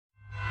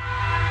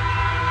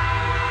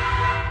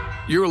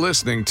You're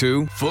listening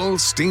to Full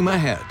Steam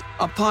Ahead,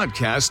 a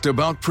podcast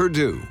about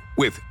Purdue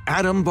with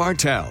Adam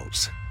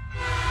Bartels.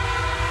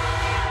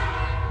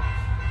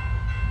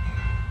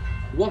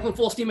 Welcome to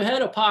Full Steam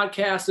Ahead, a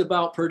podcast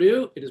about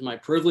Purdue. It is my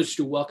privilege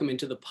to welcome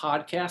into the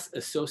podcast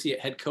Associate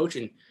Head Coach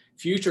and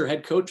future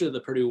Head Coach of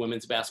the Purdue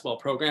Women's Basketball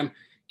Program,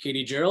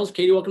 Katie Gearlds.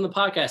 Katie, welcome to the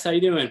podcast. How are you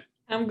doing?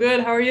 I'm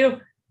good. How are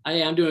you? I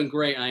am doing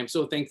great. I am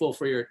so thankful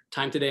for your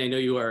time today. I know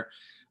you are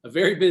a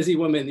very busy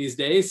woman these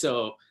days,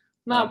 so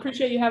I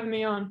appreciate you having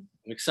me on.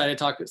 I'm excited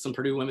to talk some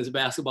Purdue women's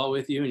basketball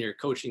with you and your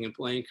coaching and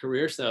playing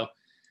career. So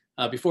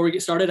before we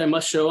get started, I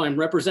must show I'm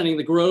representing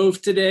the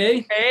Grove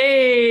today.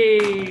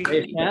 Hey!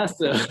 Yeah,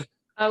 so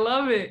I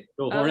love it.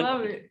 I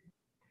love it.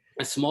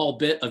 A small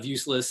bit of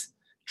useless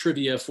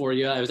trivia for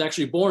you. I was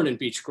actually born in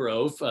Beech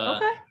Grove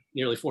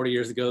nearly 40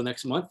 years ago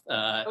next month.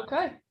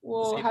 Okay.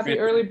 Well, happy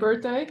early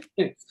birthday.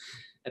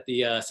 At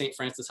the St.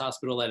 Francis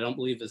Hospital that I don't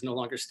believe is no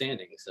longer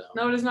standing. So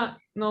no, it is not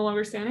no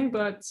longer standing,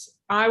 but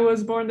I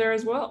was born there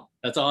as well.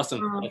 That's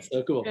awesome. That's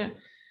so cool. Yeah.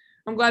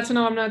 I'm glad to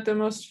know I'm not the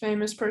most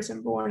famous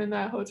person born in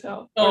that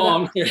hotel.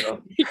 I'm here.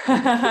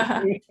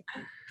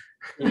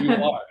 You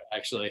are,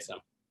 actually. So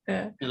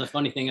yeah. And the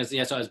funny thing is,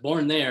 so I was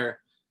born there,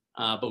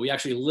 but we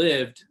actually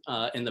lived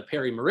in the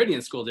Perry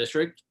Meridian School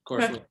District. Of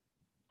course,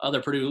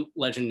 other Purdue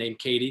legend named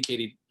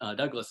Katie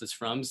Douglas is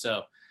from.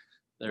 So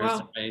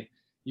there's a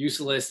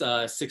useless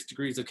 6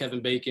 degrees of Kevin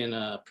Bacon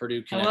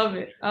Purdue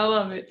connection. I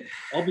love it.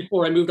 All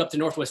before I moved up to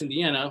Northwest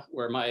Indiana,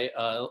 where my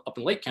up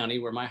in Lake County,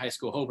 where my high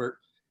school Hobart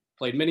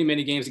played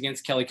many games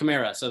against Kelly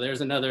Camara. So there's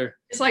another.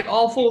 It's like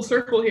all full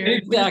circle here.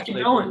 Exactly.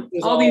 Keep going.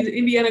 All these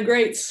Indiana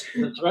greats.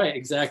 That's right.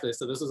 Exactly.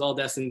 So this was all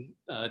destined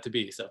to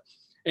be. So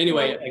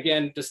anyway,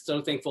 again, just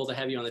so thankful to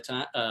have you on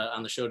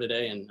the show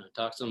today and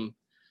talk some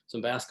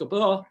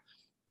basketball.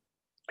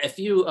 If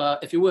you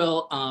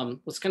will,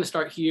 let's kind of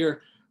start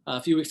here. A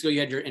few weeks ago,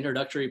 you had your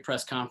introductory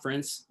press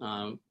conference,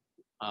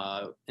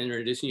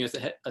 introducing you as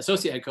the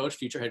associate head coach,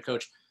 future head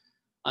coach.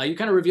 You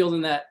kind of revealed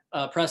in that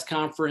press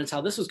conference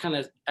how this was kind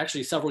of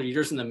actually several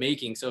years in the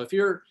making. So if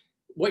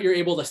what you're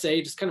able to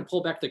say, just kind of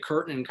pull back the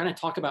curtain and kind of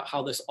talk about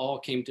how this all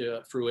came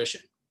to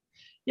fruition.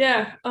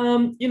 Yeah.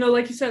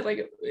 Like you said,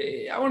 like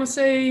I want to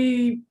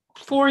say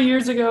 4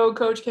 years ago,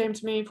 4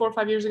 or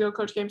 5 years ago,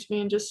 coach came to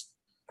me and just,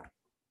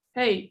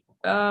 hey,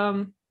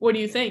 what do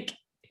you think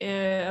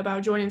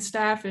about joining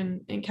staff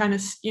and kind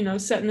of,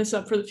 setting this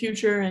up for the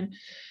future? And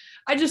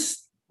I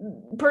just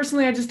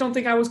don't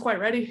think I was quite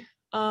ready.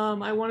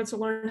 I wanted to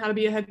learn how to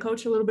be a head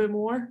coach a little bit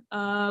more.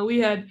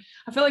 I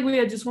felt like we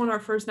had just won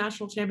our first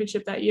national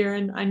championship that year,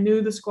 and I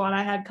knew the squad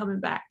I had coming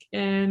back,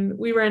 and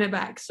we ran it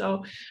back.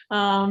 So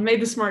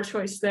made the smart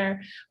choice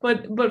there.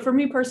 But for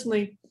me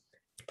personally,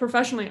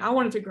 professionally, I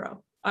wanted to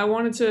grow. I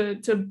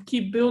wanted to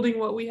keep building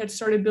what we had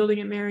started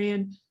building at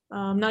Marian,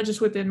 not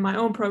just within my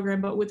own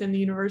program, but within the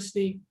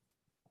university.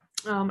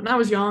 And I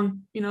was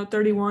young,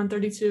 31,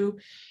 32,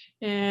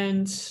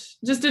 and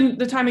just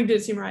the timing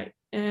didn't seem right.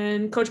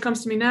 And coach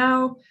comes to me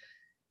now,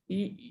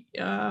 we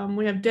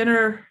have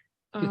dinner,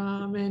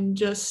 and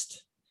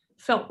just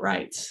felt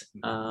right.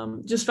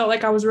 Just felt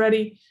like I was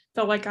ready,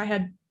 felt like I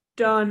had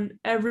done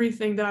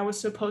everything that I was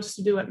supposed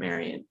to do at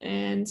Marian.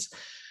 And,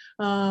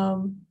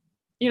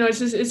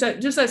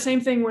 it's that same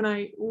thing when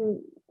I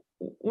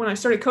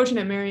started coaching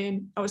at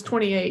Marian. I was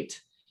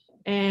 28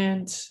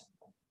 and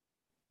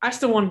I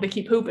still wanted to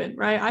keep hooping,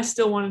 right? I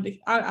still wanted to,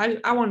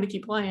 I wanted to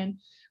keep playing,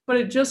 but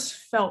it just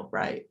felt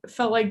right. It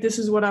felt like this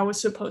is what I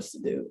was supposed to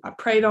do. I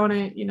prayed on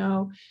it,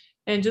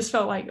 and just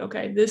felt like,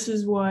 okay, this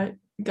is what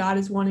God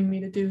is wanting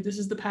me to do. This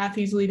is the path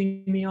he's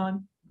leading me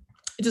on.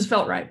 It just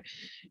felt right.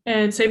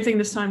 And same thing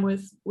this time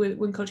with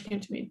when coach came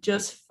to me,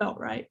 just felt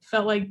right.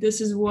 Felt like this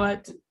is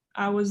what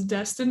I was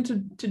destined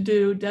to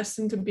do,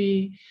 destined to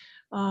be.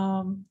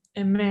 And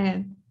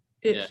man,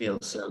 it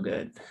feels so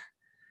good.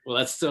 Well,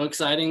 that's so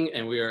exciting,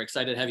 and we are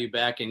excited to have you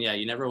back. And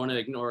you never want to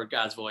ignore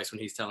God's voice when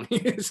he's telling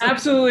you.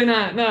 Absolutely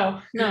not.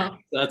 No.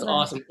 That's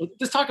awesome.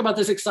 Just talk about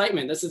this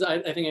excitement. This is,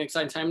 I think, an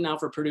exciting time now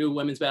for Purdue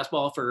women's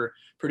basketball, for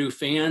Purdue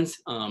fans.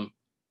 Let's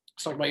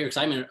talk about your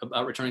excitement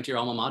about returning to your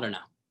alma mater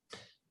now.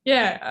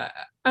 Yeah.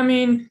 I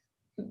mean,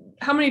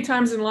 how many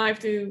times in life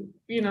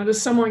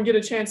does someone get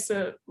a chance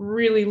to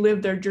really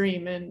live their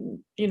dream? And,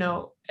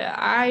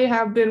 I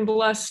have been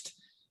blessed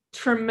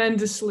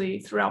tremendously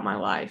throughout my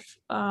life.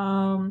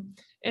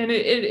 And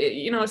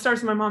it starts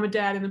with my mom and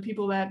dad and the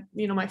people that,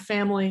 my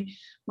family,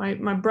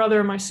 my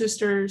brother, my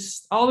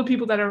sisters, all the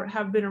people that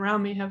have been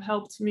around me have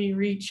helped me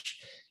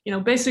reach,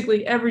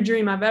 basically every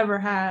dream I've ever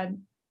had.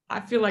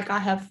 I feel like I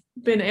have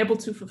been able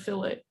to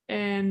fulfill it.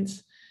 And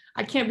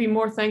I can't be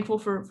more thankful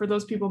for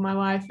those people in my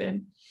life.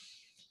 And,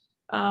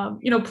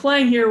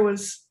 playing here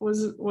was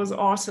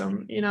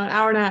awesome.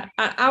 An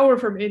hour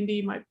from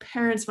Indy, my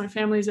parents, my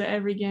family's at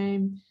every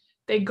game.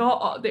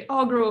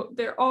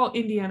 They're all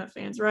Indiana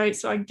fans, right?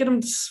 So I get them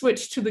to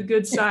switch to the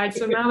good side.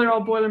 So now they're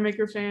all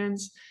Boilermaker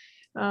fans.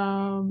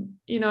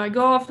 I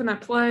go off and I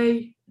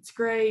play. It's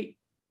great.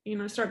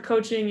 Start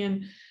coaching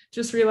and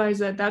just realize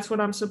that that's what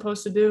I'm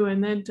supposed to do.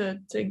 And then to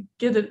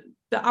get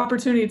the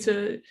opportunity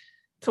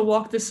to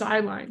walk the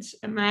sidelines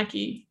at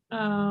Mackey,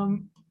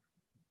 man,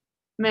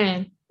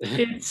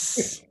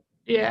 it's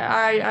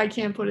I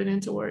can't put it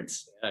into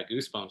words. Yeah,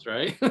 goosebumps,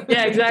 right?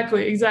 Yeah,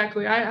 exactly.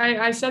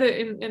 I said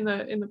it in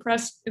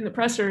the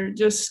presser,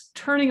 just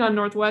turning on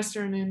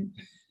Northwestern, and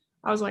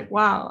I was like,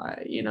 wow,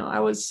 I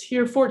was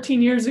here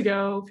 14 years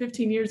ago,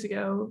 15 years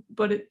ago,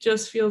 but it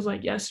just feels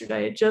like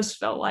yesterday. It just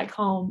felt like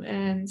home,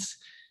 and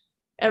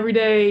every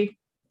day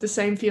the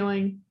same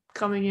feeling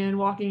coming in,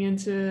 walking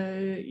into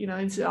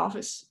the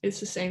office. It's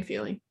the same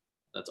feeling.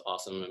 That's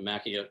awesome. And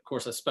Mackey, of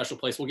course, a special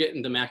place. We'll get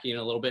into Mackey in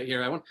a little bit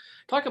here. I want to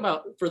talk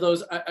about, for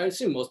those, I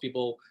assume most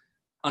people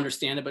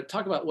understand it, but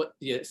talk about what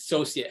the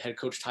associate head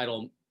coach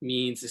title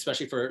means,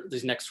 especially for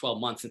these next 12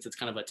 months, since it's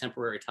kind of a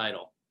temporary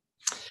title.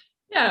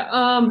 Yeah,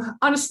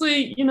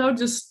 honestly,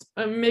 just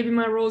maybe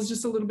my role is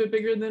just a little bit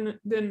bigger than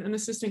an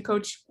assistant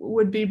coach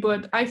would be,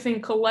 but I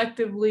think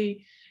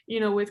collectively,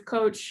 with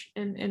Coach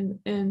and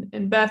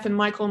Beth and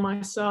Michael and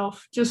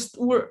myself, just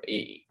we're,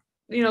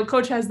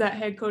 Coach has that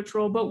head coach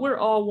role, but we're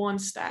all one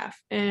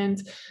staff,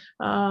 and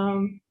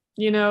I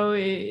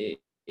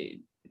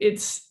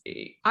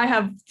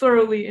have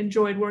thoroughly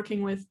enjoyed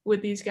working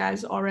with these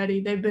guys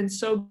already. They've been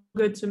so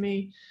good to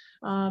me.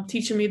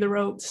 Teaching me the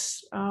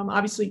ropes.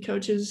 Obviously,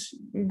 Coach is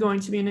going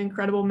to be an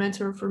incredible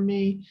mentor for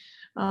me,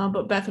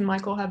 but Beth and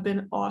Michael have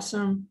been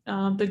awesome.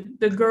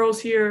 The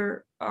girls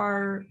here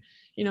are,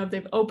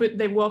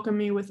 they've welcomed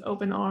me with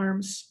open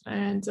arms,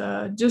 and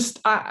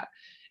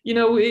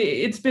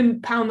it's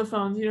been pound the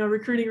phones,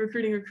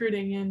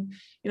 recruiting, and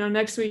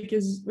next week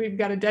we've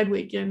got a dead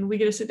week, and we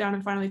get to sit down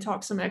and finally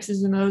talk some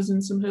X's and O's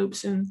and some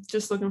hoops, and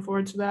just looking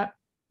forward to that.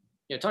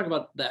 Yeah, talk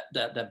about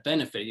that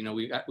benefit.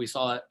 We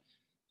saw it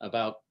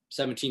about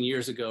 17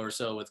 years ago or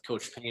so with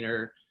Coach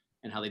Painter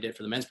and how they did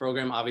for the men's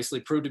program. Obviously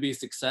proved to be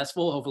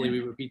successful. Hopefully we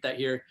repeat that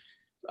here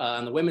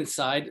on the women's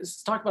side.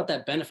 Let's talk about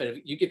that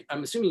benefit.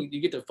 I'm assuming you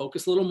get to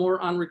focus a little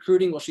more on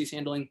recruiting while she's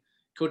handling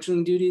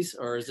coaching duties,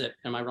 or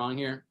am I wrong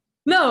here?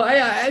 No,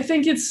 I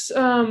think it's,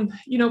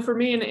 for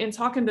me and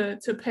talking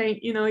to Paint,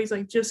 he's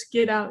like, just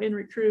get out and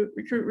recruit.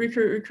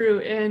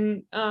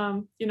 And,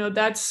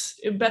 that's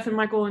Beth and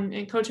Michael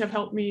and Coach have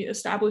helped me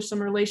establish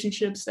some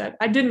relationships that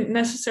I didn't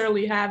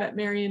necessarily have at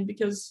Marion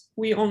because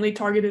we only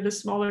targeted a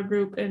smaller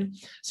group. And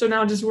so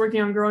now just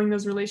working on growing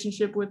those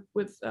relationships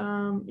with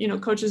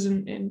coaches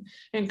and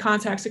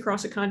contacts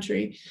across the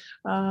country.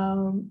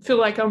 Feel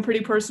like I'm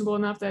pretty personable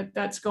enough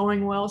that's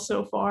going well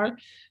so far.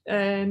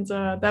 And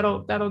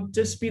that'll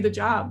just be the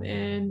job,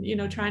 and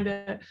trying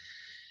to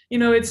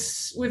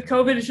it's with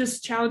COVID, it's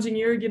just a challenging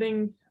year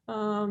getting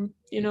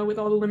with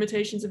all the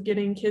limitations of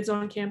getting kids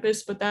on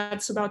campus, but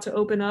that's about to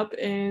open up,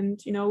 and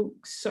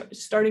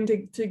starting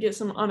to get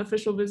some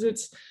unofficial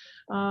visits,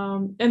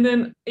 and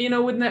then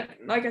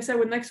like I said,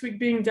 with next week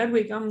being dead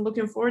week, I'm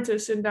looking forward to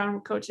sitting down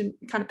with Coach and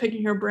kind of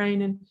picking her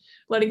brain and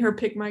letting her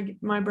pick my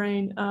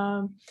brain.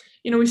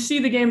 We see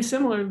the game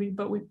similarly,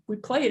 but we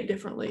play it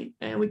differently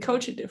and we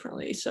coach it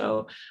differently.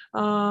 So,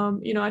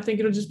 I think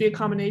it'll just be a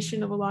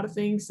combination of a lot of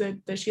things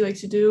that she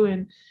likes to do.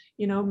 And,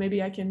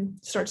 maybe I can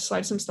start to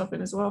slide some stuff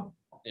in as well.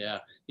 Yeah.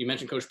 You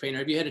mentioned Coach Painter.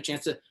 Have you had a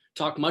chance to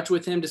talk much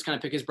with him, just kind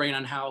of pick his brain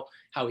on how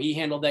he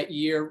handled that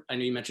year? I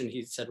know you mentioned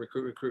he said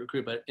recruit,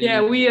 but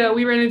yeah,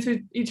 we ran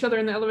into each other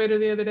in the elevator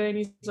the other day, and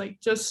he's like,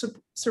 just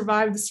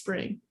survive the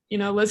spring.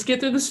 Let's get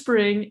through the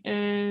spring,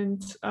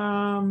 and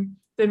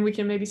then we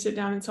can maybe sit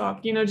down and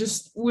talk.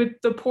 Just with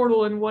the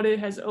portal and what it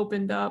has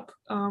opened up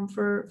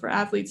for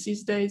athletes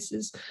these days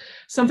is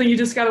something you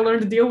just got to learn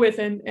to deal with,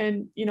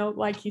 and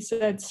like he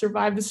said,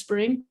 survive the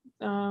spring,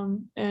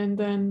 and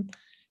then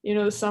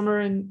the summer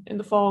and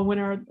the fall and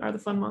winter are the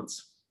fun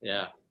months.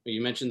 Yeah,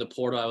 you mentioned the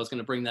portal. I was going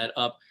to bring that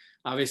up.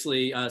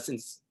 Obviously,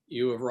 since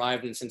you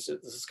arrived and since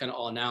this is kind of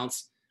all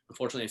announced,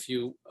 unfortunately, a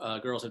few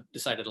girls have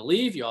decided to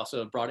leave. You also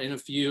have brought in a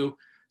few.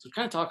 So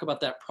kind of talk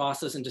about that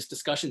process and just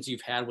discussions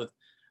you've had with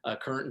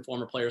current and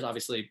former players.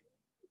 Obviously,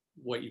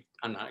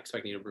 I'm not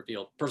expecting you to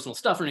reveal personal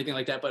stuff or anything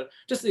like that, but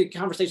just the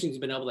conversations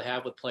you've been able to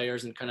have with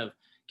players and kind of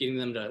getting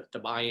them to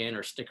buy in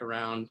or stick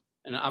around.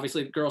 And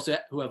obviously, girls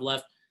who have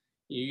left,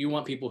 you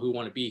want people who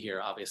want to be here,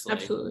 obviously.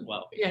 Absolutely.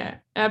 Well, yeah,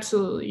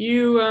 absolutely.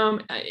 You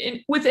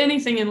with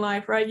anything in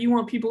life, right? You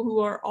want people who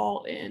are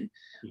all in.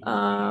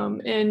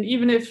 Mm-hmm. And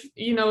even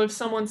if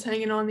someone's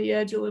hanging on the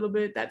edge a little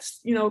bit,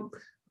 that's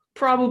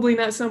probably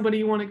not somebody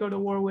you want to go to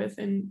war with.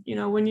 And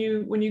when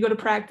you go to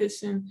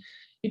practice and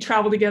you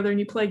travel together and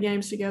you play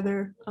games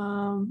together,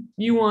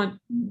 you want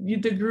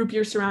the group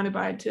you're surrounded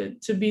by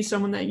to be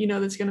someone that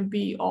that's going to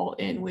be all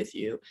in with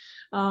you.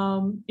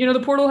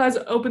 The portal has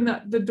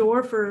opened the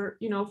door for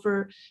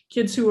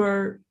kids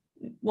who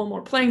want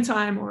more playing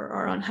time or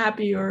are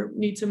unhappy or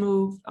need to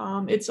move.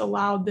 It's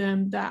allowed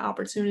them that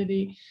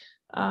opportunity.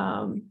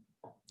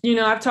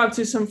 I've talked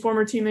to some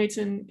former teammates,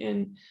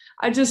 and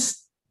I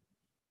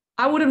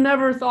would have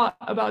never thought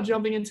about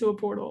jumping into a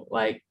portal.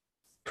 Like,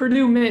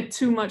 Purdue meant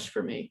too much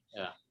for me.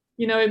 Yeah.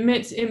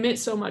 It meant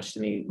so much to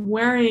me.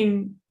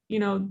 Wearing,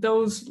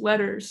 those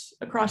letters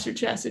across your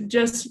chest, it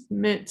just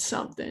meant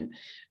something.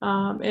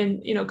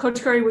 And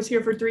Coach Curry was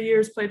here for 3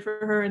 years, played for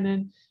her, and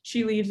then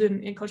she leaves,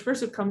 and Coach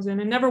Versup comes in.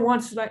 And never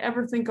once did I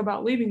ever think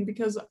about leaving,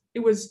 because it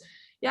was,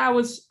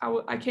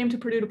 I came to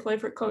Purdue to play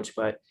for Coach,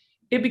 but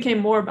it became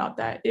more about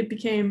that. It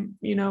became,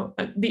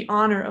 the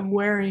honor of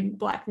wearing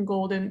black and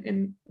gold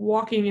and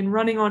walking and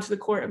running onto the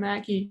court at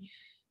Mackey.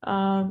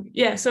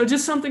 So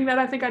just something that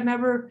I think I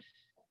never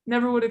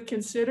would have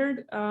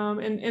considered.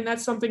 And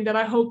that's something that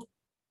I hope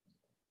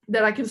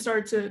that I can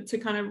start to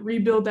kind of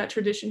rebuild that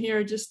tradition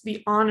here, just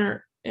the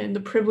honor and the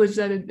privilege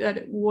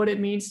what it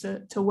means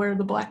to wear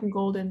the black and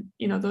gold and,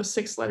 those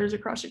 6 letters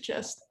across your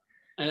chest.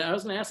 And I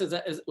was going to ask, is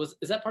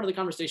that part of the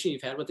conversation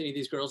you've had with any of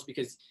these girls?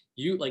 Because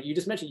you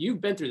just mentioned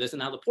you've been through this, and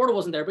now the portal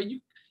wasn't there, but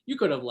you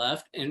could have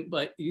left,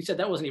 but you said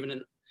that wasn't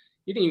even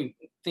you didn't even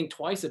think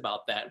twice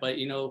about that. But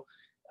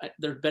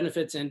there are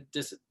benefits and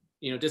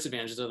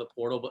disadvantages of the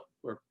portal, but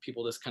where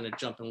people just kind of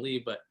jump and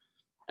leave. But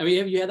I mean,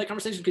 have you had that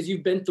conversation because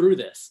you've been through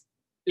this?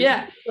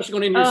 Yeah, especially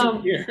going into your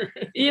senior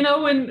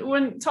year.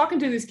 When talking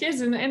to these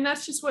kids, and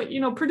that's just what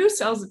Purdue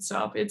sells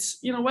itself. It's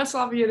West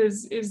Lafayette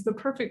is the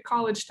perfect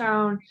college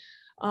town.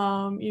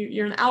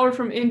 You're an hour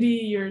from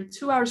Indy, you're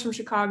 2 hours from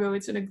Chicago.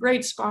 It's in a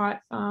great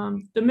spot.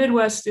 The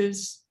Midwest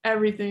is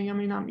everything. I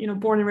mean, I'm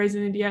born and raised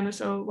in Indiana,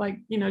 so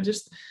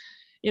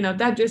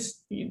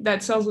that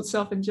sells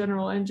itself in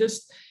general. And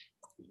just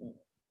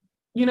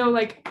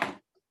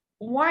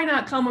why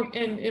not come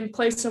and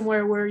play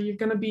somewhere where you're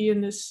going to be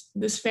in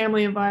this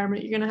family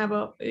environment? You're going to have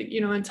a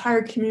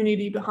entire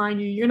community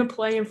behind you. You're going to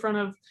play in front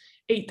of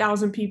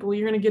 8,000 people.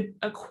 You're going to get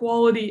a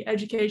quality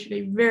education,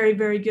 a very,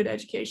 very good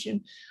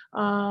education,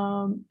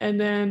 and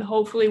then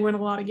hopefully win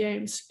a lot of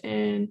games.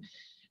 And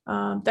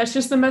that's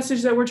just the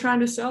message that we're trying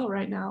to sell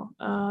right now.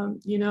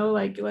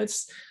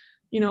 Let's,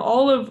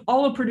 all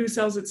of Purdue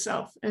sells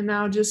itself, and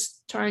now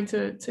just trying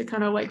to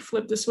kind of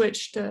flip the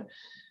switch to,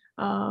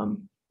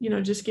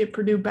 just get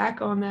Purdue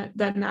back on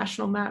that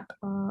national map.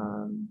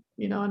 And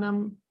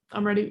I'm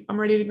ready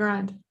to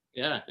grind.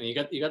 Yeah, and you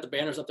got the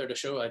banners up there to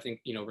show, I think,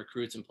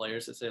 recruits and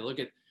players to say, look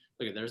at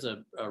there's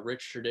a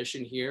rich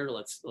tradition here.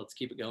 Let's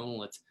keep it going.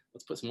 Let's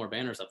put some more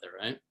banners up there,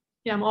 right?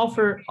 Yeah, I'm all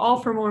for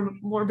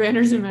more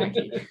banners in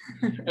Mackey.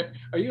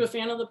 Are you a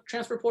fan of the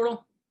transfer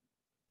portal?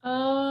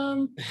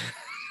 No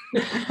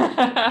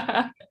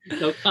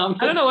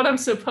comment. I don't know what I'm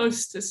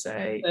supposed to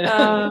say.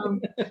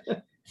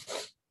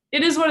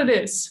 It is what it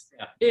is.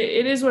 Yeah.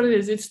 It is what it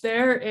is. It's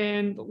there,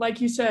 and like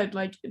you said,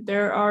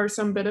 there are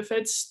some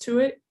benefits to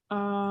it.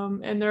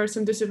 And there are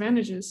some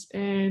disadvantages,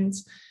 and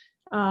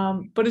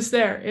but it's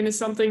there, and it's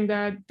something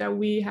that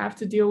we have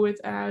to deal with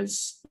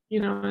as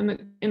in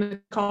the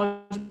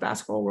college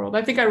basketball world.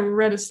 I think I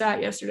read a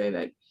stat yesterday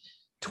that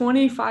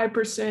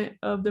 25%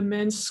 of the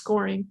men's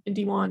scoring in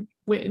D1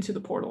 went into the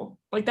portal.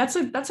 That's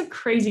a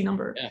crazy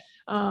number.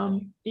 Yeah.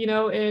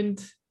 And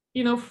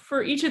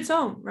for each its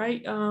own,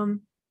 right?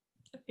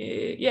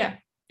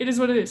 It is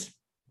what it is.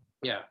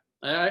 Yeah,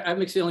 I have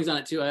mixed feelings on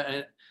it too.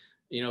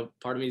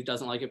 Part of me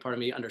doesn't like it, part of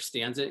me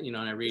understands it, and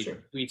I read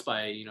tweets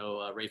by,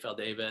 Rafael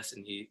Davis,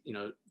 and he,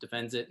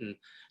 defends it. And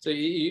so,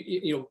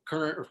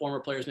 current or former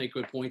players make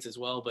good points as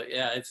well. But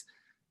yeah, it's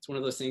one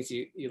of those things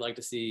you like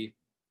to see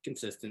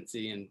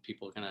consistency and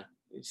people kind of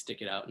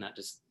stick it out and not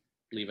just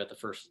leave at the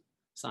first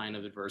sign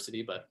of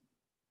adversity. But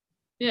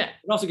yeah,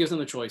 it also gives them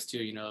the choice too,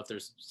 if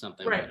there's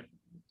something.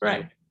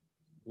 Right.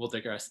 We'll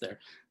digress there.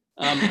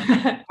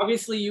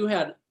 Obviously you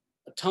had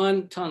a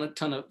ton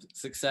of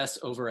success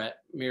over at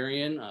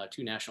Marion,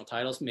 2 national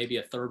titles. Maybe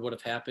a third would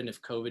have happened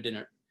if COVID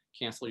didn't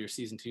cancel your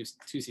season two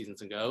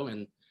seasons ago,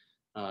 and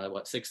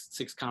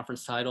 6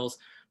 conference titles.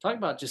 Talk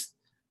about just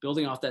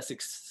building off that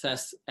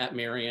success at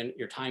Marion,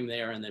 your time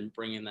there, and then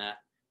bringing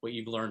what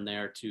you've learned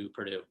there to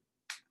Purdue.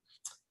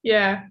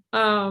 Yeah,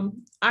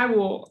 I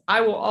will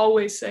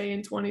always say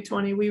in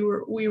 2020 we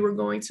were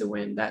going to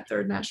win that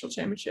 3rd national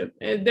championship.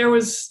 There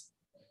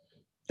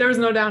was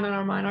no doubt in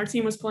our mind. Our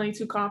team was playing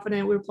too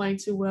confident. We were playing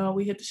too well.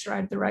 We hit the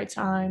stride at the right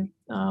time.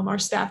 Our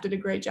staff did a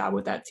great job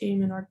with that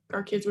team, and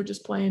our kids were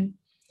just playing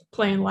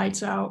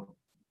lights out.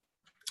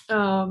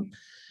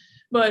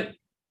 But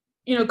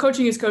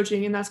coaching is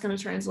coaching, and that's going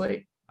to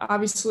translate.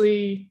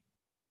 Obviously,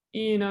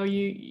 in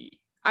the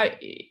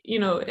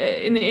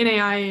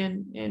NAI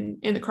and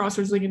in the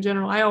Crossroads League in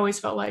general, I always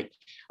felt like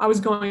I was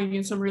going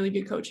against some really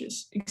good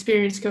coaches,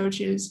 experienced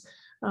coaches.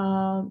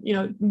 Now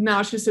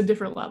it's just a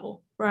different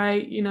level,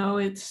 right?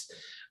 It's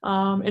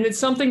and it's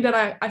something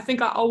that I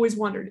think I always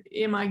wondered: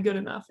 am I good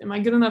enough? Am I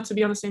good enough to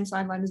be on the same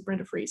sideline as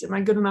Brenda Freeze? Am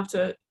I good enough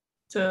to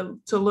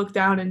look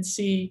down and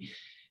see,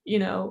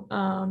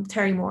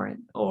 Terry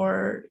Morin,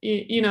 or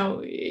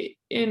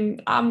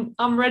and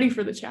I'm ready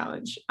for the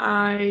challenge.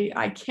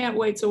 I can't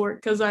wait to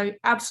work, because I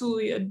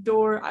absolutely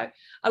adore. I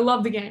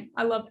love the game.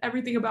 I love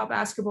everything about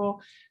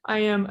basketball. I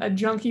am a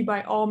junkie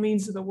by all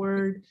means of the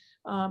word.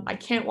 I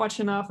can't watch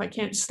enough. I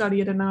can't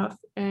study it enough,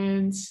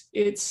 and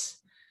it's.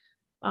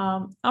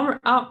 I'm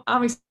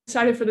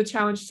excited for the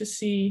challenge to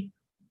see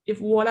if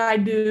what I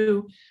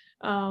do,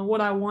 what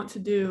I want to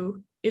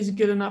do, is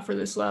good enough for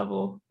this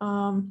level.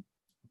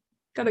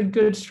 Got a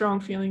good, strong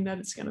feeling that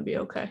it's going to be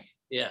okay.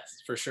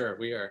 Yes, for sure.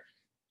 We are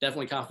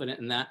definitely confident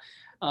in that.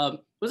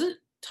 Was it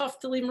tough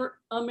to leave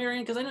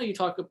Marion? Because I know you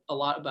talk a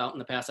lot about in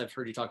the past. I've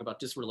heard you talk about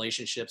just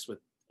relationships with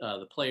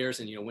the players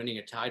and, winning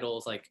a title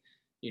is like,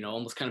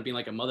 almost kind of being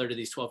like a mother to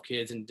these 12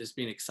 kids and just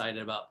being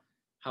excited about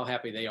how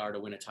happy they are to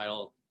win a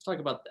title. Let's talk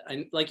about that.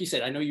 And like you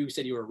said, I know you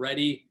said you were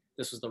ready.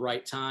 This was the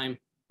right time,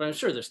 but I'm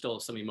sure there's still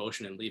some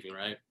emotion in leaving,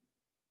 right?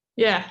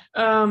 Yeah.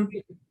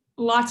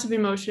 Lots of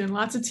emotion,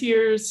 lots of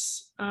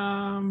tears.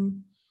 The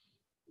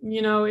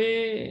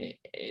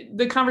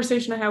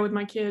conversation I had with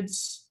my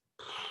kids,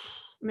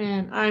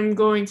 man, I'm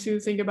going to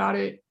think about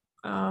it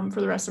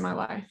for the rest of my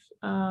life.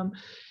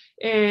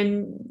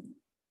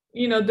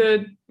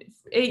 The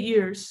 8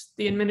 years,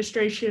 the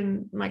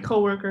administration, my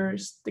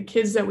coworkers, the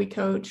kids that we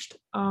coached,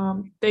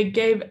 they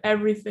gave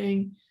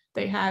everything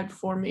they had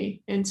for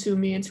me and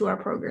to our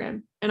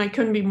program. And I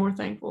couldn't be more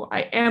thankful.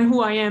 I am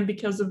who I am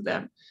because of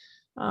them.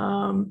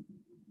 In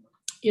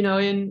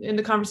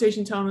the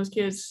conversation telling those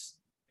kids,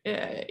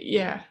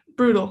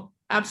 brutal,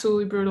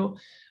 absolutely brutal.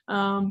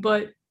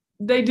 But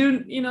they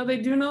do know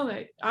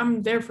that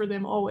I'm there for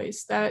them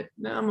always, that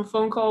I'm a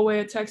phone call away,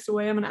 a text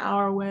away, I'm an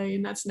hour away,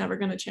 and that's never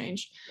going to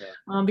change.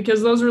 Yeah.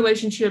 Because those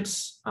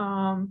relationships,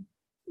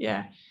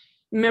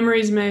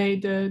 memories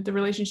made, the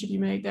relationship you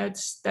make,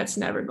 that's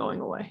never going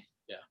away.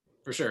 Yeah,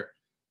 for sure.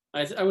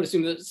 I would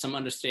assume that some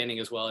understanding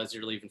as well as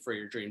you're leaving for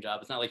your dream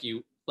job. It's not like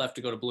you left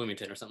to go to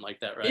Bloomington or something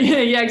like that, right?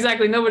 Yeah,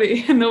 exactly.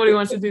 Nobody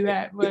wants to do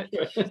that, but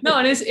no.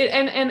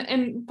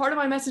 And part of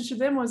my message to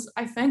them was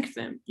I thank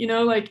them.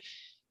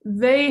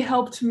 They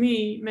helped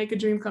me make a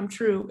dream come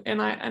true,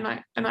 and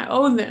I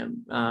owe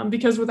them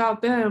because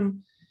without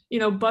them,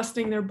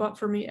 busting their butt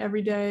for me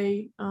every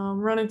day,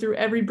 running through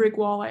every brick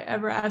wall I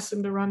ever asked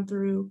them to run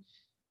through,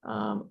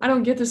 I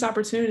don't get this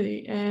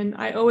opportunity, and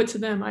I owe it to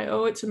them. I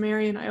owe it to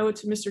Marion. I owe it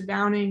to Mr.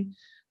 Downing.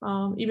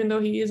 Even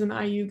though he is an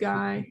IU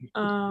guy,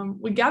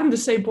 we got him to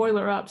say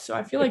boiler up. So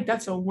I feel like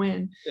that's a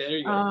win. There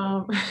you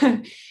go.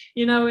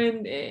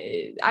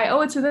 I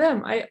owe it to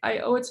them. I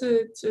owe it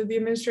to the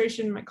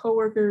administration, my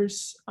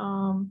coworkers,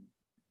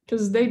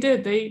 because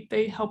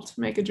they helped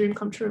make a dream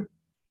come true.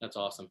 That's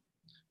awesome.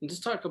 And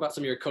just talk about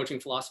some of your coaching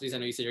philosophies. I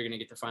know you said you're going to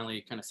get to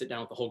finally kind of sit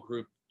down with the whole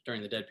group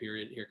during the dead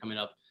period here coming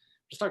up.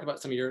 Just talk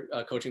about some of your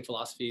coaching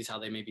philosophies, how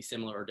they may be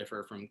similar or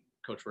differ from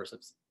Coach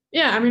Versup's.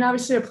 Yeah, I mean,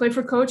 obviously, I play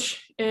for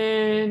Coach,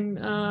 and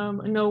I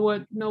know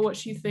what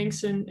she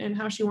thinks and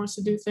how she wants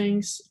to do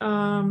things.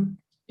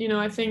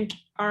 I think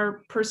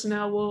our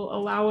personnel will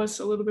allow us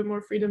a little bit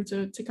more freedom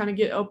to kind of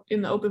get up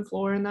in the open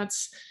floor, and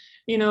that's,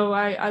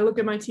 I look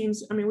at my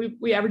teams. I mean,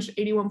 we averaged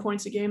 81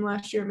 points a game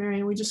last year at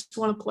Marion. We just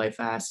want to play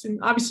fast, and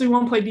obviously, we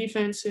want to play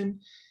defense. And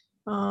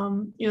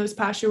this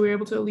past year, we were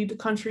able to lead the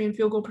country in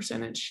field goal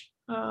percentage.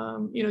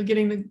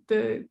 Getting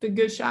the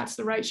good shots,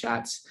 the right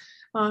shots.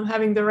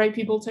 Having the right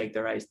people take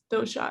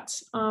those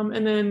shots.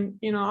 And then,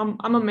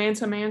 I'm a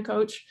man-to-man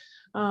coach.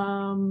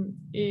 I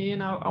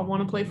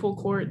want to play full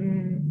court,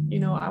 and,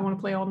 I want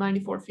to play all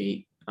 94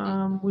 feet.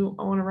 I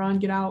want to run,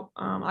 get out.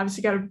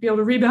 Obviously got to be able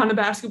to rebound the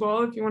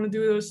basketball if you want to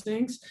do those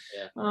things.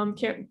 Yeah. And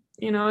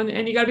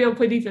you got to be able to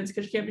play defense,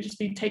 because you can't just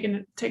be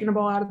taking the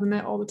ball out of the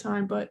net all the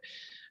time. But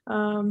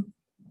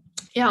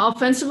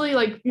offensively,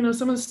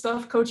 some of the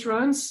stuff Coach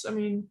runs, I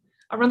mean,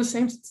 I run the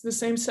same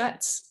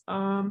sets.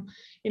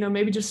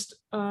 Maybe just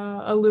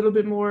a little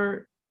bit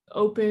more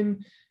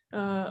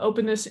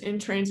openness in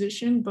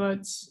transition,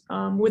 but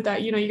with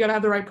that, you got to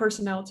have the right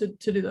personnel to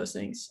do those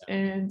things.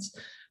 And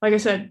like I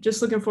said,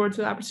 just looking forward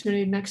to the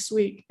opportunity next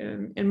week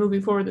and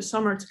moving forward this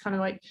summer to kind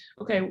of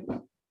okay,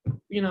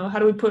 how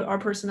do we put our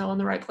personnel in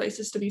the right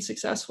places to be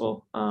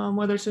successful,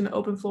 whether it's in the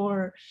open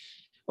floor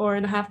or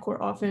in a half court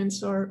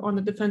offense or on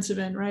the defensive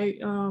end, right?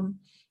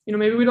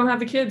 Maybe we don't have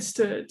the kids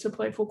to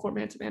play full court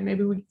man-to-man.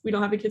 Maybe we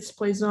don't have the kids to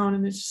play zone,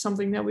 and it's just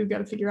something that we've got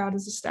to figure out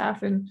as a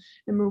staff and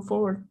move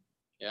forward.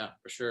 Yeah,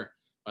 for sure.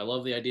 I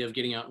love the idea of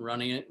getting out and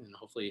running it, and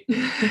hopefully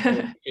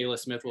Kayla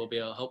Smith will be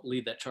able to help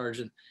lead that charge.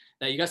 And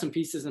now you got some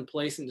pieces in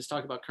place, and just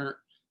talk about current,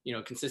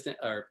 consistent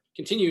or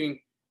continuing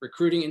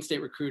recruiting,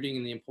 in-state recruiting,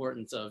 and the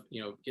importance of,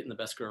 getting the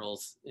best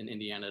girls in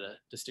Indiana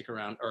to stick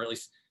around, or at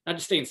least not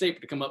just stay in state,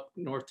 but to come up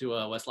north to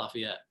West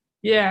Lafayette.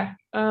 Yeah.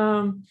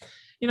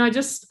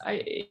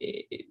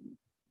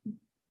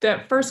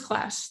 That first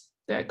class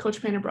that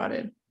Coach Painter brought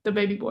in, the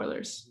baby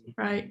boilers,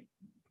 right?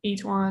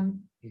 Etwan,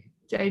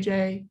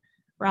 JJ,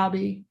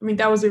 Robbie. I mean,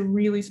 that was a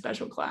really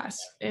special class.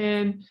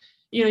 And,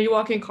 you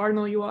walk in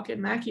Cardinal, you walk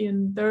in Mackey,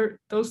 and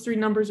those three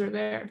numbers are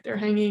there. They're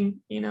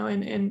hanging,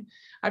 and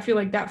I feel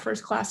like that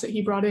first class that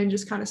he brought in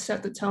just kind of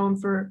set the tone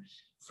for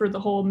the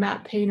whole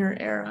Matt Painter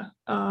era.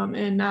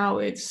 And now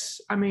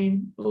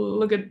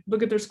look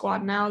at their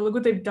squad now. Look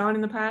what they've done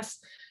in the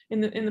past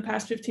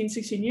 15,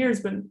 16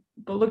 years, but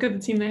look at the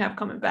team they have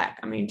coming back.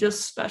 I mean,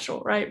 just special,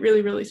 right?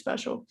 Really, really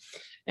special.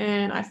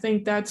 And I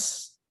think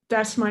that's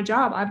my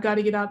job. I've got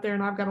to get out there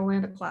and I've got to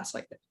land a class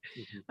like that.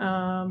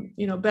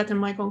 Mm-hmm. Beth and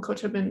Michael and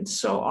Coach have been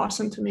so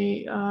awesome to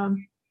me.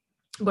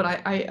 But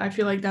I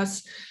feel like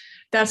that's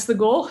that's the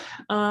goal.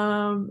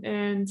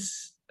 And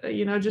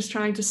just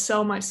trying to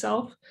sell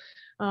myself,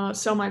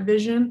 sell my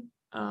vision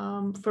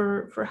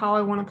for how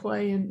I want to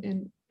play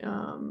and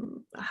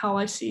how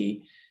I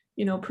see,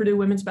 Purdue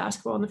women's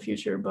basketball in the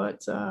future.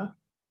 But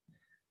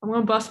I'm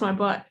going to bust my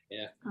butt.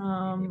 Yeah.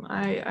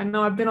 I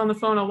know I've been on the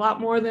phone a lot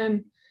more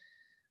in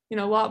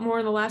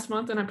the last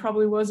month than I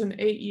probably was in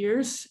 8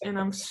 years, and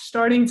I'm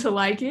starting to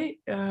like it.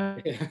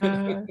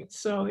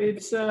 So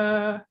it's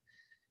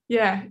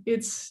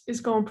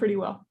it's going pretty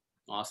well.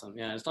 Awesome.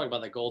 Yeah. Let's talk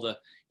about that goal to,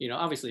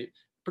 obviously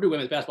Purdue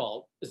women's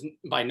basketball is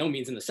by no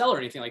means in the cellar or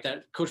anything like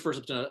that. Coach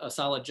Firstup's done a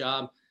solid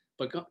job,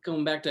 but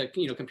going back to,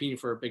 competing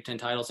for Big Ten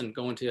titles and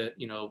going to,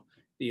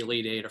 the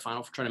Elite Eight or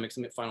trying to make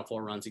some Final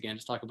Four runs again.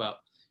 Just talk about,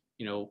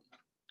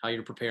 how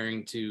you're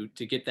preparing to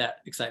get that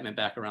excitement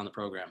back around the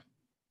program.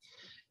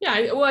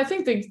 Yeah, well, I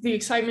think the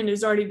excitement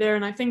is already there,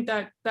 and I think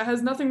that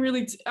has nothing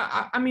really.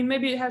 I mean,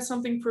 maybe it has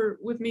something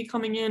with me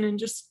coming in and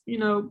just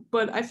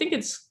but I think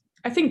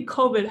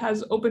COVID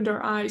has opened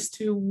our eyes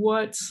to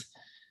what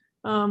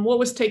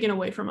was taken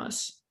away from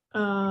us.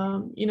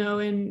 And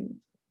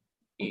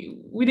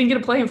we didn't get to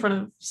play in front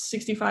of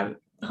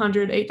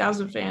 6,500,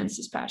 8,000 fans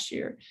this past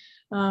year.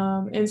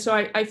 And so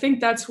I think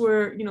that's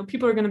where,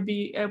 people are going to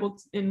be able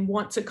to, and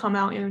want to come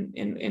out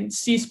and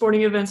see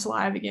sporting events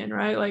live again,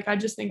 right? Like, I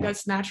just think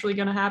that's naturally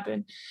going to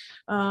happen.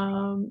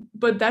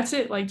 But that's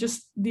it, like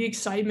just the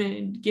excitement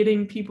and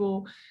getting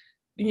people,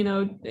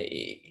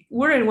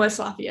 we're in West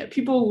Lafayette.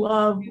 People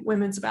love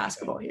women's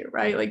basketball here,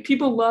 right? Like,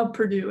 people love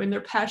Purdue and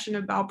they're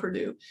passionate about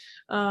Purdue.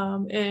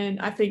 And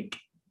I think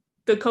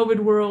the COVID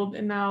world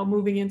and now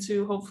moving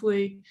into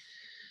hopefully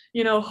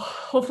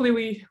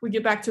we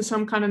get back to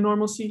some kind of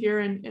normalcy here,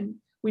 and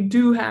we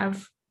do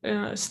have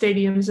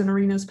stadiums and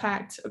arenas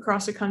packed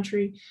across the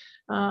country.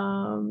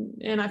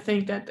 And I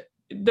think that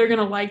they're going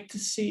to like to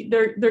see,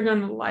 they're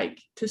going to like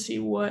to see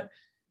what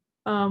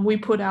we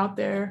put out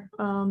there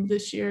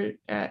this year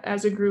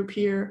as a group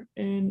here.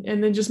 And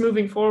then just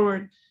moving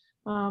forward,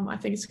 I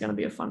think it's going to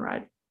be a fun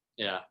ride.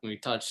 Yeah. We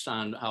touched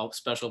on how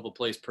special of a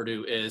place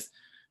Purdue is.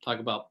 Talk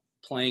about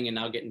playing and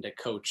now getting to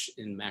coach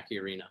in Mackey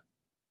Arena.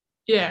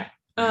 Yeah.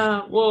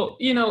 Well,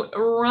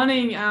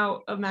 running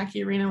out of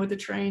Mackey Arena with the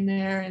train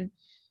there and,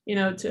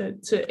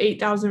 to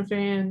 8,000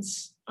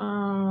 fans,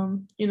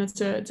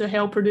 to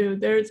hail Purdue,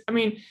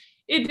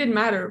 it didn't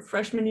matter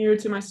freshman year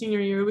to my senior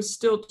year. It was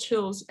still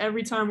chills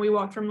every time we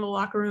walked from the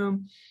locker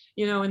room,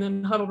 and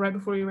then huddled right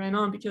before we ran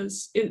on,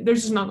 because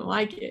there's just nothing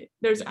like it.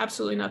 There's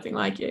absolutely nothing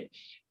like it.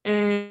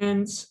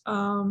 And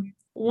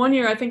one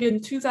year, I think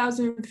in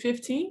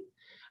 2015,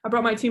 I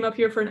brought my team up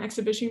here for an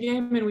exhibition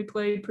game and we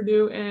played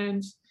Purdue,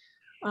 and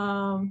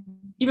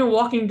even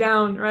walking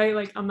down, right,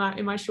 like I'm not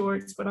in my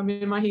shorts, but I'm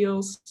in my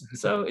heels,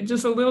 so it's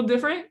just a little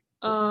different,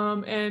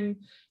 and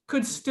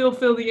could still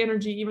feel the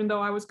energy even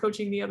though I was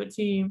coaching the other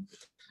team.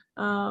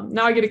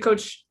 Now I get to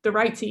coach the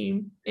right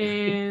team,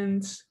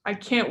 and I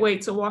can't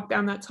wait to walk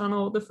down that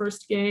tunnel the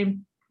first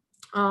game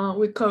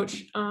with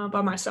Coach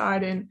by my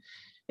side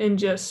and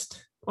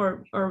just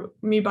or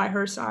me by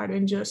her side,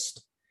 and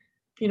just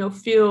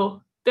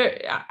feel there.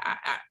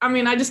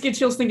 I just get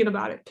chills thinking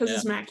about it, because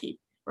It's Mackey.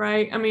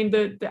 Right. I mean,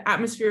 the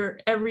atmosphere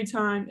every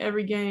time,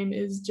 every game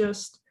is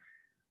just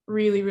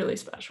really, really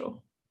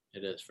special.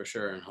 It is, for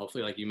sure. And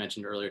hopefully, like you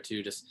mentioned earlier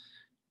too, just,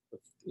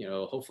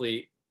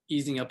 hopefully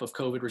easing up of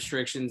COVID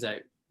restrictions,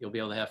 that you'll be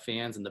able to have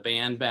fans and the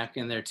band back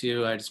in there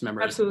too. I just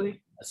remember Absolutely.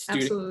 a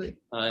student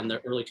in the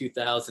early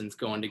 2000s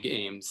going to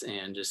games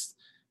and just,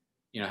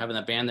 having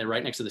that band there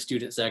right next to the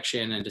student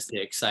section, and just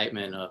the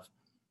excitement of,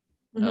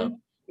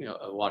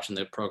 watching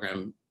the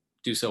program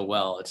do so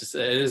well. It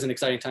is an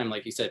exciting time.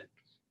 Like you said,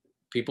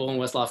 people in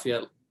West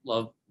Lafayette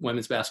love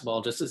women's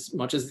basketball just as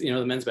much as,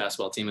 the men's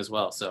basketball team as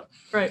well. So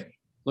right.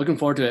 Looking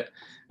forward to it.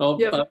 Well,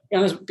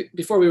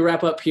 before we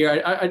wrap up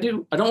here, I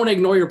don't want to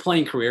ignore your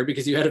playing career,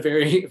 because you had a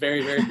very,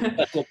 very, very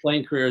successful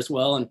playing career as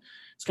well. And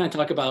let's kind of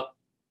talk about,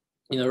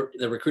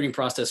 the recruiting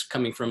process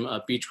coming from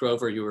Beech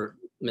Grove, where you were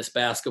Miss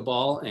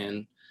Basketball,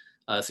 and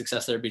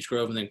success there at Beech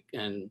Grove,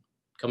 and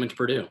coming to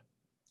Purdue.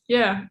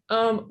 Yeah.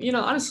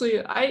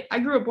 Honestly, I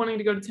grew up wanting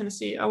to go to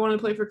Tennessee. I wanted to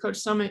play for Coach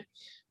Summit.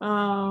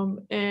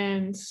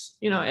 And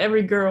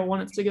every girl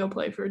wanted to go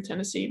play for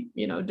Tennessee,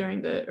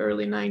 during the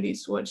early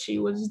 90s, what she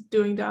was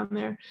doing down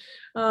there.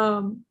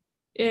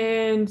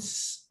 And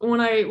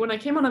when I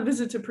came on a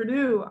visit to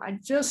Purdue, I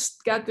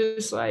just got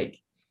this like,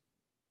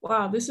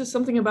 wow, this is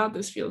something about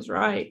this feels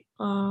right.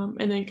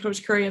 And then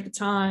Coach Curry at the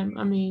time,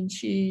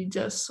 she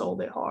just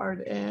sold it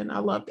hard, and I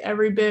loved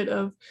every bit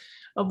of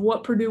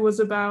what Purdue was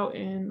about.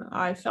 And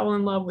I fell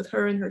in love with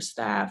her and her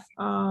staff,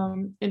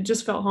 and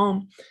just felt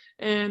home.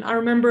 And I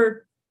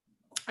remember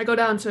I go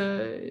down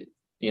to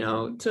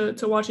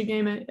watch a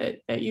game at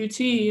UT,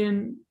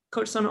 and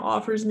Coach Summit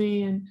offers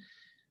me, and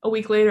a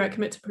week later I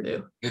commit to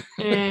Purdue.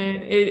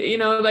 And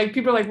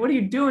people are like, what are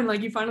you doing?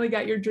 Like, you finally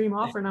got your dream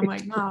offer. And I'm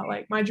like, nah,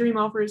 like, my dream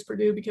offer is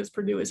Purdue, because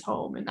Purdue is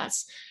home. And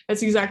that's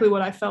exactly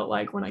what I felt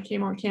like when I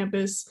came on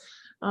campus,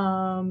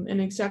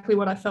 and exactly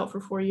what I felt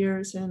for 4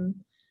 years. And,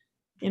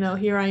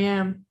 here I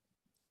am.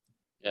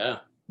 Yeah.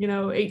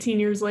 18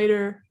 years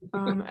later,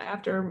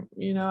 after,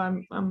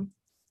 I'm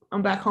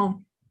back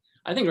home.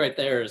 I think right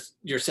there is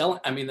your selling.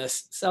 I mean, the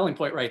selling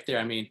point right there.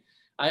 I mean,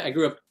 I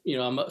grew up,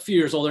 I'm a few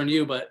years older than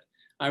you, but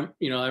I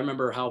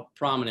remember how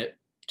prominent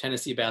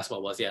Tennessee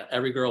basketball was. Yeah.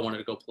 Every girl wanted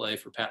to go play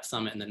for Pat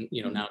Summitt, and then,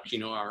 now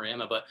Gino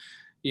Auriemma, but,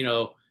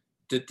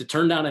 to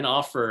turn down an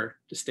offer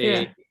to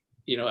stay,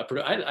 at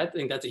Purdue, I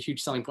think that's a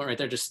huge selling point right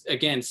there. Just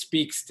again,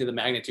 speaks to the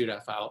magnitude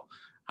of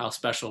how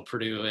special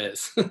Purdue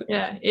is.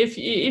 Yeah. If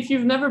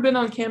you've never been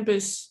on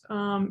campus,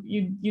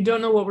 you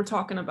don't know what we're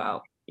talking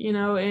about,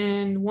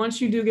 and once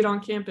you do get on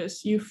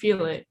campus, you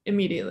feel it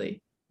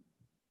immediately.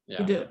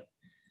 Yeah. You do.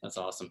 That's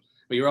awesome.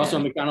 But you were also a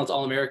McDonald's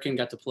All-American,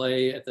 got to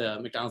play at the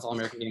McDonald's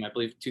All-American game, I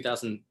believe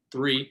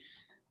 2003.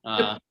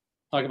 Talk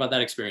about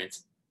that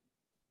experience.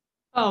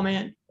 Oh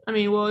man. I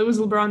mean, well, it was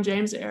LeBron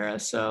James era.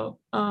 So,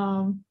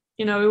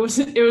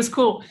 it was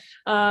cool.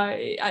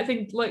 I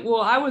think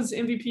I was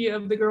MVP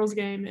of the girls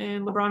game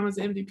and LeBron was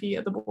the MVP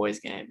of the boys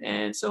game.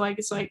 And so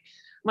it's like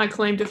my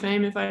claim to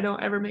fame if I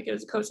don't ever make it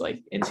as a coach.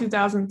 Like in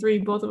 2003,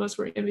 both of us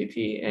were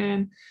MVP,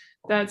 and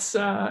that's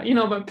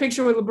but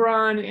picture with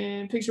LeBron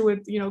and picture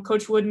with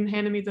Coach Wooden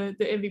handing me the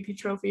MVP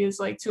trophy is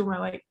like two of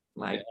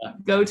my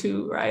go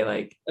to, right?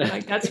 Like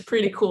that's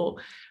pretty cool.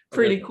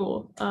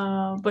 Cool.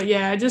 But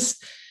yeah, I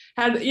just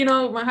had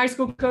my high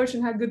school coach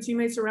and had good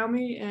teammates around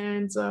me,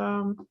 and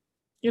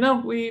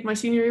my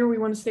senior year we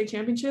won a state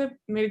championship,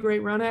 made a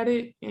great run at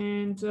it,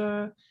 and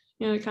kind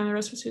of the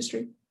rest was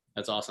history.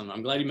 That's awesome.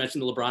 I'm glad you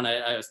mentioned the LeBron.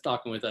 I was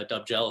talking with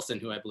Dub Jellison,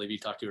 who I believe you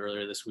talked to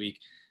earlier this week.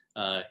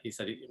 He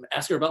said,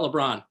 ask her about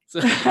LeBron.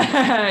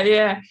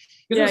 Yeah.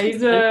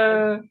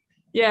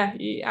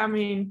 I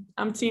mean,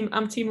 I'm team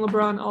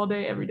LeBron all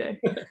day, every day.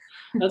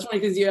 That's funny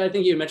because I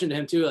think you mentioned to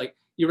him too, like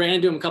you ran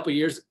into him a couple of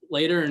years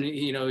later, and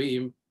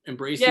he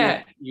embraced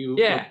you.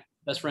 Yeah.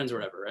 Best friends or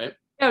whatever, right?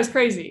 Yeah,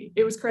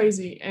 it was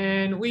crazy.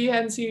 And we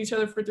hadn't seen each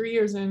other for 3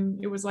 years,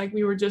 and it was like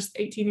we were just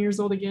 18 years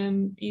old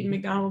again, eating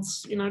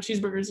McDonald's,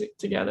 cheeseburgers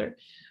together.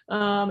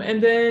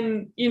 And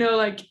then,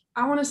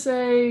 I want to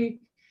say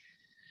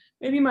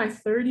maybe my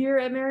third year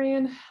at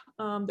Marion,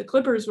 the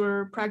Clippers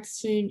were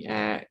practicing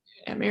at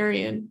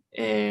Marion,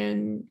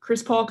 and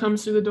Chris Paul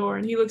comes through the door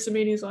and he looks at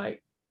me and he's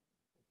like,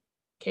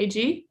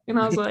 KG? And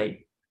I was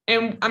like,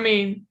 and I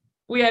mean,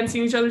 we hadn't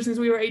seen each other since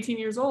we were 18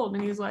 years old.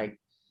 And he's like,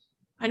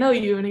 I know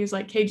you. And he's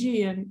like,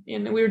 KG.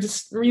 And we were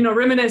just,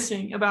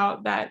 reminiscing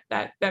about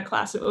that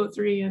class of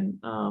 03. And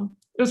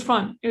it was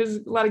fun. It was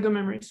a lot of good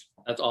memories.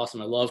 That's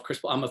awesome. I love Chris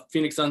Paul. I'm a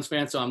Phoenix Suns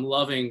fan, so I'm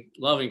loving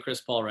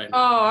Chris Paul right now.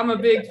 Oh, I'm a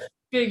big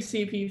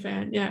CP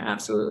fan. Yeah,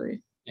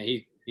 absolutely.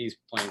 Yeah, he's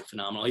playing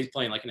phenomenal. He's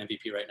playing like an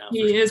MVP right now.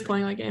 He is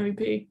playing like an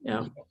MVP.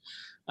 Yeah.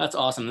 That's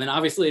awesome. And then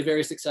obviously a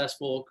very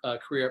successful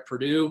career at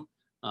Purdue,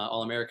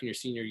 All-American your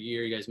senior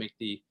year. You guys make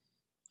the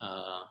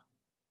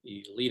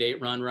Elite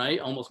Eight run, right?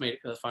 Almost made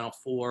it to the Final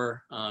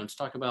Four. Let's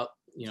talk about,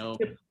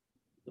 the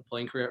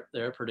playing career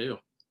there at Purdue.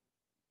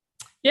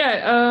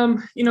 Yeah,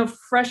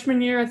 freshman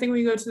year, I think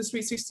we go to the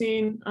Sweet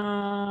 16.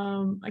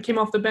 I came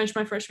off the bench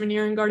my freshman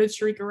year and guarded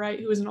Sharika Wright,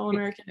 who was an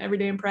All-American every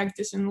day in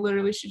practice, and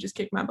literally she just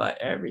kicked my butt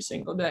every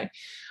single day.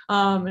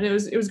 And it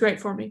was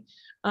great for me.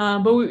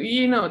 But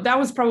that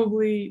was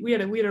probably we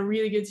had a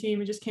really good team.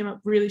 We just came up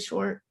really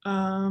short.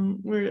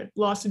 We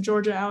lost to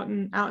Georgia out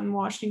in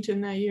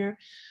Washington that year.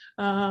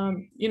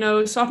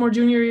 Sophomore,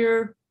 junior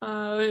year,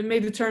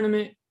 made the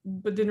tournament,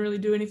 but didn't really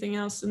do anything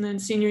else. And then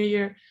senior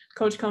year,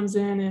 coach comes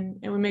in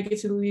and we make it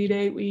to the Elite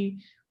Eight. We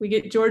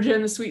get Georgia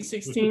in the Sweet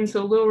 16,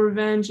 so a little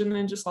revenge, and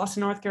then just lost to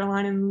North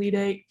Carolina in the Elite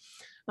Eight.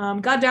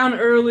 Got down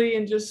early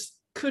and just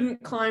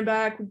couldn't climb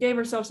back. We gave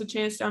ourselves a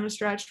chance down the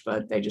stretch,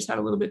 but they just had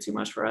a little bit too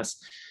much for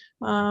us.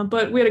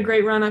 But we had a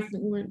great run. I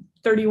think we went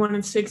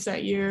 31-6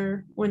 that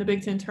year, win the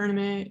Big Ten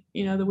tournament,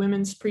 the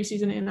women's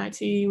preseason NIT.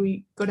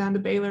 We go down to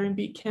Baylor and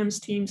beat Kim's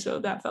team, so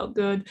that felt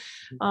good.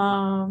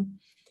 And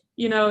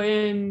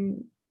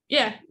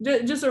yeah,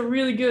 just a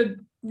really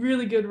good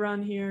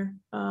run here.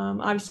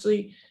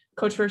 Obviously,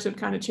 Coach Versup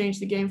kind of changed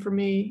the game for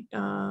me.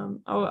 I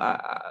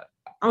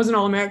was an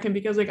All-American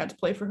because I got to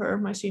play for her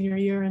my senior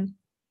year, and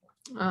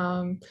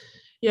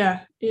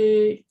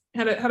it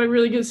had a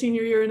really good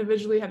senior year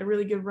individually, had a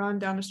really good run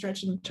down the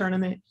stretch in the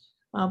tournament,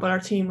 but our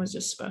team was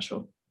just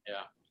special.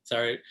 Yeah.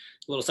 Sorry, a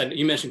little side.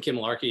 You mentioned Kim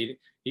Malarkey. Are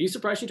you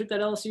surprised she took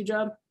that LSU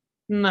job?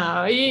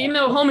 No,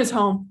 home is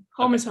home.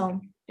 Home is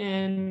home,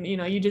 and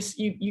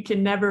you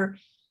can never.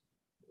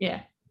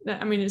 Yeah,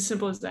 I mean, as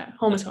simple as that.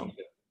 Home is home.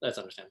 That's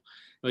understandable.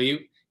 Well,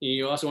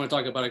 you also want to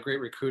talk about a great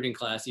recruiting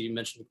class. You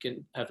mentioned you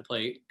can have to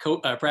play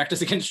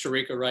practice against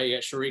Sharika, right? You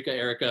got Sharika,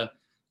 Erica,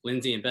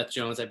 Lindsay, and Beth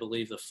Jones, I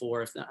believe, the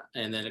four, if not.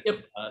 And then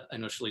I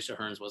know Shalisha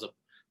Hearns was a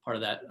part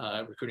of that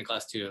recruiting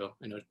class too.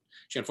 I know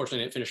she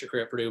unfortunately didn't finish her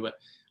career at Purdue, but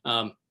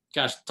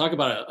gosh, talk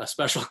about a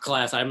special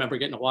class. I remember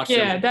getting to watch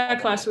Yeah, them.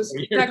 that class was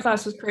crazy.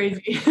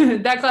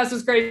 That class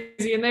was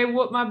crazy, and they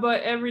whooped my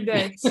butt every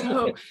day.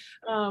 So,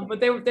 but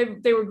they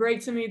were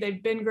great to me.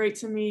 They've been great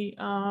to me.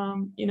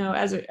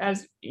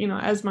 As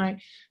my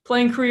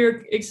playing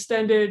career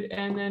extended,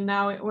 and then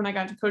now when I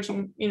got to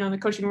coaching, the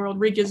coaching world,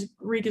 Reek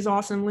is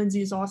awesome.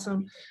 Lindsay is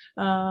awesome.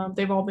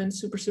 They've all been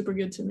super, super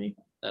good to me.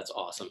 That's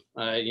awesome.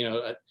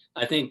 I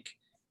think,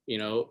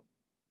 you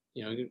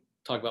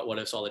talk about what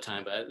ifs all the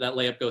time, but that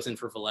layup goes in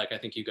for Valek. I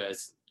think you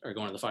guys are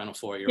going to the Final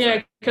Four.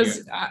 Yeah,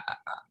 because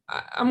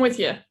I'm with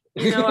you.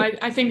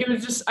 I think it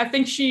was just, I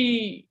think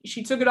she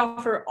took it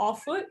off her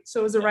off foot.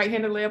 So it was a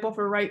right-handed layup off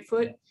her right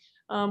foot.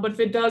 But if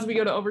it does, we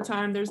go to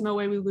overtime. There's no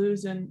way we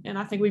lose. And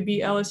I think we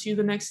beat LSU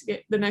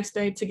the next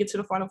day to get to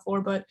the Final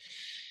Four, but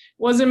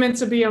wasn't meant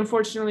to be,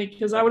 unfortunately,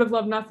 because I would have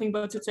loved nothing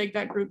but to take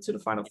that group to the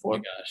Final Four. Oh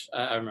my gosh,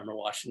 I remember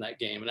watching that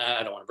game, and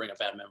I don't want to bring up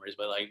bad memories,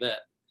 but like that.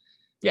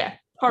 Yeah,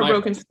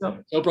 heartbroken still.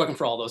 So broken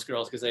for all those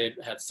girls because they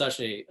had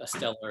such a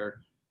stellar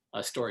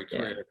storied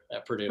career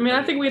at Purdue. I mean,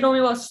 I think we'd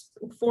only lost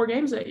 4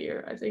 games that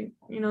year. I think,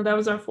 that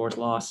was our 4th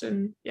loss,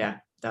 and yeah,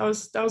 that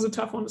was a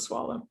tough one to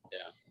swallow.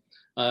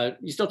 Yeah.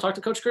 You still talk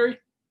to Coach Curry?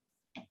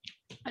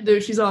 I do.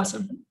 She's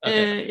awesome.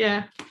 Okay.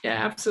 Yeah,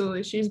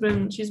 absolutely. She's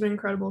been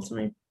incredible to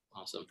me.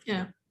 Awesome.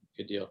 Yeah.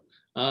 Good deal.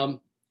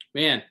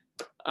 Man,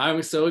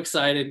 I'm so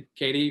excited,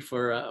 Katie,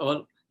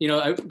 for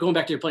going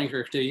back to your playing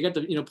career too. You got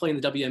to play in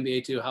the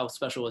WNBA too. How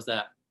special was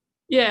that?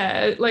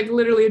 Yeah, like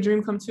literally a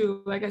dream come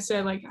true. Like I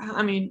said,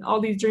 all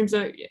these dreams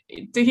to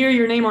hear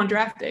your name on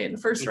draft day in the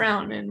first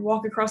round and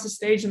walk across the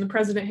stage and the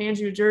president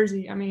hands you a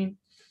jersey. I mean,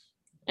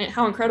 and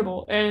how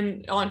incredible.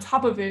 And on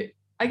top of it,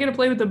 I get to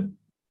play with the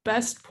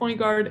best point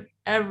guard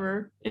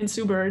ever in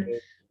Sue Bird.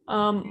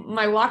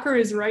 My locker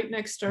is right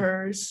next to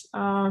hers.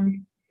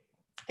 And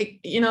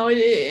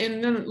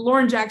then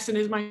Lauren Jackson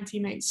is my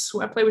teammate.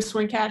 I play with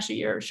Swin Cash a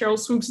year. Cheryl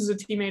Swoops is a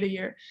teammate a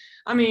year.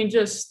 I mean,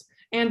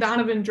 and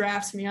Donovan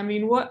drafts me. I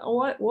mean,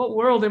 what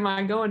world am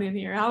I going in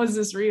here? How is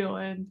this real?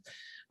 And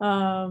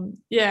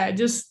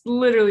just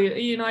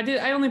literally,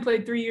 I only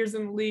played 3 years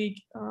in the league,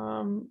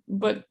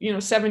 but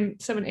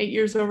 8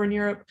 years over in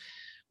Europe.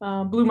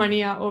 Blew my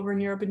knee out over in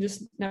Europe and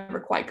just never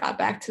quite got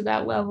back to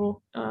that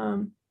level.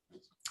 And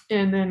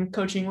then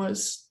coaching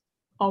was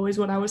always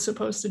what I was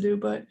supposed to do,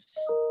 but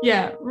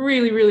yeah,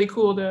 really, really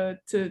cool to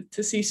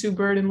see Sue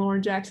Bird and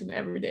Lauren Jackson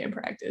every day in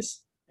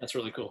practice. That's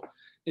really cool.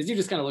 As you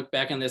just kind of look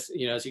back on this,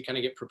 as you kind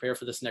of get prepared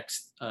for this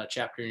next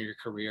chapter in your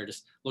career,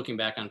 just looking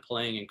back on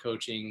playing and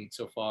coaching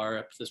so far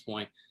up to this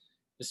point,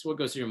 this is what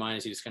goes through your mind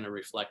as you just kind of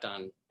reflect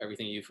on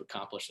everything you've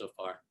accomplished so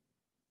far.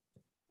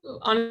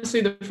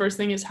 Honestly, the first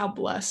thing is how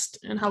blessed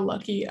and how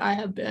lucky I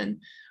have been.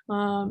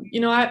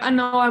 I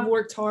know I've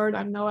worked hard.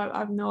 I know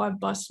I've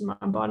busted my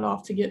butt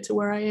off to get to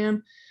where I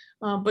am,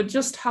 but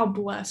just how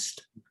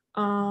blessed,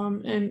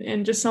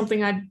 and just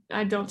something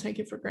I don't take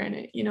it for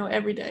granted.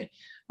 Every day.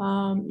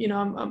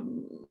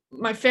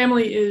 My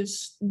family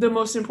is the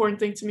most important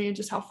thing to me, and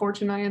just how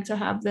fortunate I am to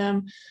have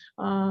them,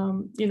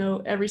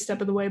 every step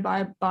of the way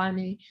by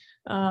me.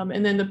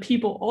 And then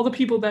all the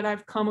people that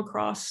I've come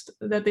across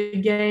that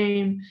the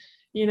game,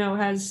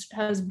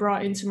 has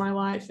brought into my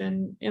life.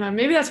 And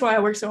maybe that's why I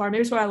work so hard.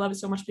 Maybe that's why I love it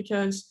so much,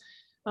 because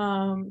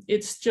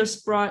it's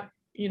just brought,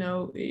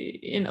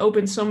 and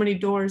opened so many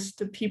doors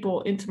to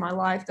people into my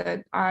life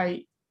that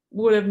I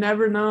would have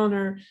never known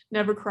or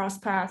never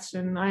crossed paths.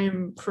 And I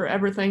am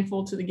forever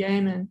thankful to the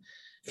game and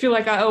feel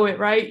like I owe it,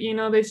 right?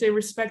 They say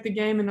respect the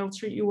game and it'll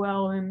treat you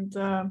well. And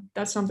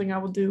that's something I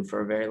will do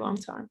for a very long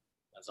time.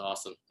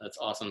 That's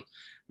awesome.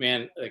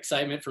 Man,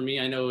 excitement for me,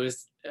 I know,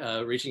 is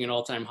reaching an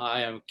all-time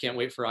high. I can't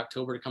wait for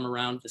October to come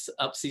around, this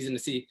next season to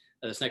see,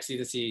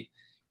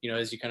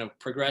 as you kind of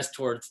progress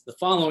towards the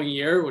following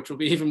year, which will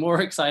be even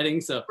more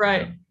exciting. So,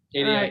 right.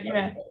 Katie, right,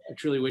 I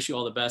truly wish you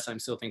all the best. I'm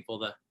so thankful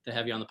to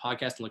have you on the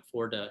podcast and look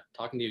forward to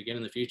talking to you again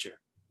in the future.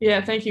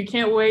 Yeah, thank you.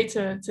 Can't wait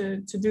to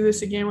do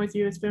this again with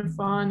you. It's been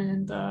fun,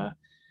 and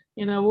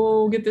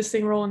we'll get this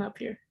thing rolling up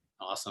here.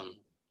 Awesome.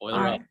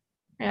 Boiler up.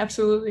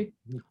 Absolutely.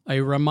 A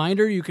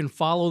reminder, you can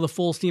follow the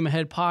Full Steam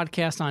Ahead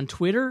podcast on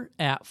Twitter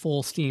at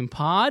Full Steam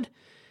Pod,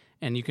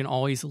 and you can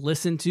always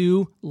listen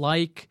to,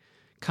 like,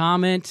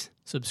 comment,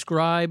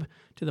 subscribe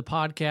to the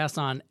podcast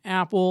on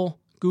Apple,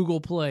 Google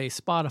Play,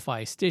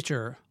 Spotify,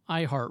 Stitcher,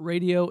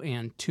 iHeartRadio,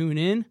 and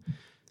TuneIn.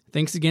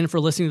 Thanks again for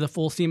listening to the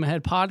Full Steam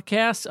Ahead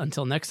podcast.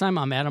 Until next time,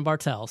 I'm Adam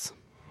Bartels.